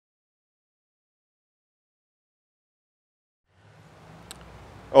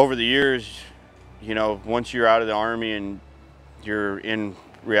over the years, you know, once you're out of the Army and you're in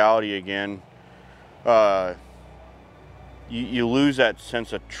reality again, uh, you lose that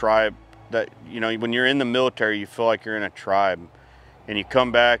sense of tribe. That, you know, when you're in the military, you feel like you're in a tribe, and you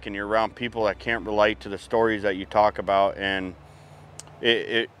come back and you're around people that can't relate to the stories that you talk about, and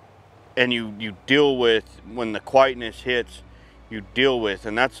you deal with, when the quietness hits, you deal with.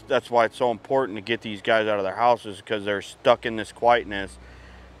 And that's why it's so important to get these guys out of their houses, because they're stuck in this quietness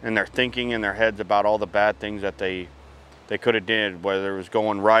and they're thinking in their heads about all the bad things that they could have did, whether it was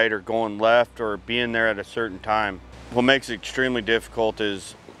going right or going left or being there at a certain time. What makes it extremely difficult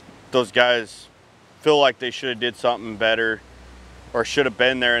is those guys feel like they should have did something better or should have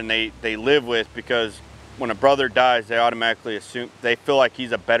been there, and they live with, because when a brother dies, they automatically assume, they feel like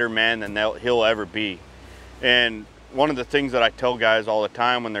he's a better man than he'll ever be. And one of the things that I tell guys all the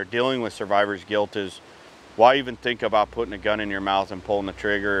time when they're dealing with survivor's guilt is, why even think about putting a gun in your mouth and pulling the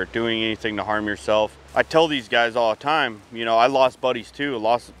trigger or doing anything to harm yourself? I tell these guys all the time, you know, I lost buddies too.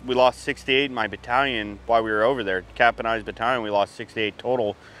 We lost 68 in my battalion while we were over there. Cap and I's battalion, we lost 68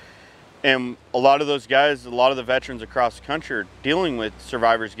 total. And a lot of those guys, a lot of the veterans across the country are dealing with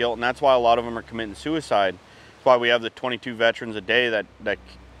survivor's guilt, and that's why a lot of them are committing suicide. That's why we have the 22 veterans a day that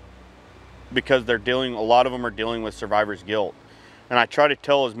because they're dealing, a lot of them are dealing with survivor's guilt. And I try to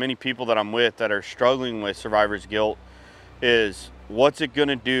tell as many people that I'm with that are struggling with survivor's guilt is, what's it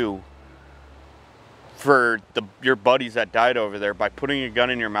gonna do for your buddies that died over there by putting a gun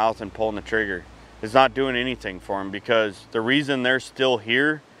in your mouth and pulling the trigger? It's not doing anything for them, because the reason they're still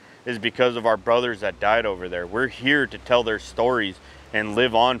here is because of our brothers that died over there. We're here to tell their stories and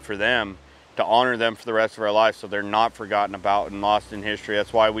live on for them, to honor them for the rest of our lives, so they're not forgotten about and lost in history.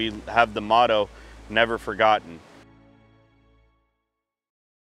 That's why we have the motto, never forgotten.